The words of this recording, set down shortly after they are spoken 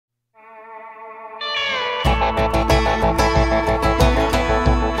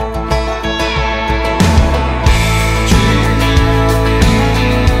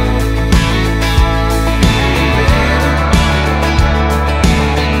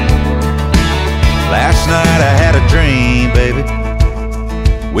dream, baby.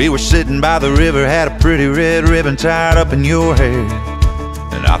 We were sitting by the river, had a pretty red ribbon tied up in your hair,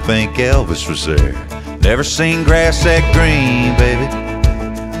 and I think Elvis was there. Never seen grass that green, baby.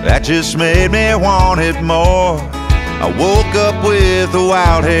 That just made me want it more. I woke up with the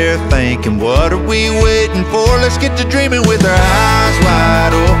wild hair thinking, what are we waiting for? Let's get to dreaming with our eyes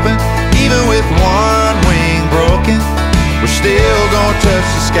wide open. Even with one wing broken, we're still gonna touch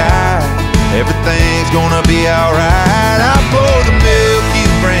the sky. Everything's gonna be alright. I pour the milk, you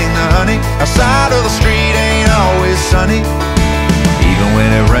bring the honey. Our side of the street ain't always sunny. Even when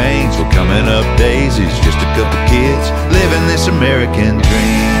it rains, we're coming up daisies. Just a couple kids living this American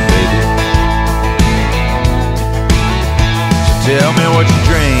dream, baby. Tell me what you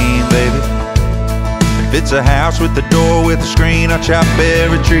dream, baby. If it's a house with a door with a screen, I'll chop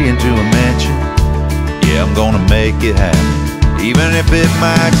every tree into a mansion. Yeah, I'm gonna make it happen, even if it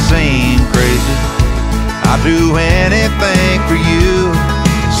might seem crazy. I'll do anything for you.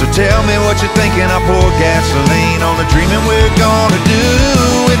 So tell me what you're thinking. I'll pour gasoline on the dreaming we're gonna do.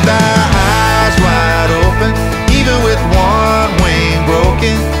 With our eyes wide open, even with one wing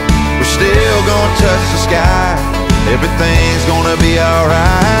broken, we're still gonna touch the sky. Everything's gonna be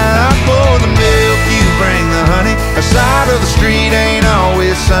alright. I pour the milk, you bring the honey. Our side of the street ain't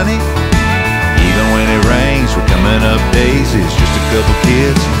always sunny. Even when it rains, we're coming up daisies. Just a couple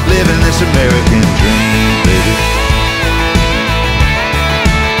kids living this American dream, baby.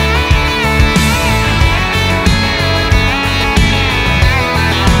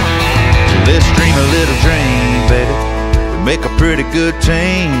 So let's dream a little dream, baby. Make a pretty good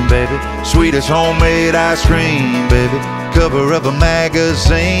team, baby. Sweet as homemade ice cream, baby. Cover of a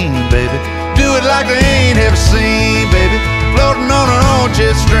magazine, baby. Do it like they ain't ever seen, baby. Floating on our own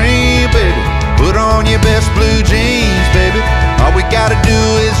jet stream, baby. Put on your best blue jeans, baby. All we gotta do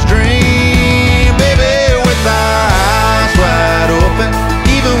is dream, baby. With our eyes wide open,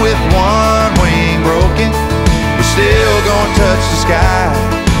 even with one wing broken, we're still gonna touch the sky.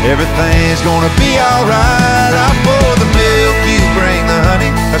 Everything's gonna be alright. I pour the milk, you bring the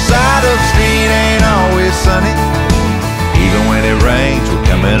honey. Our side of the street ain't always sunny. Even when it rains, we're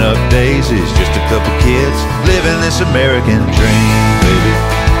coming up daisies. Just a couple kids living this American dream, baby.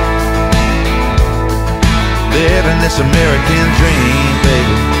 Living this American dream.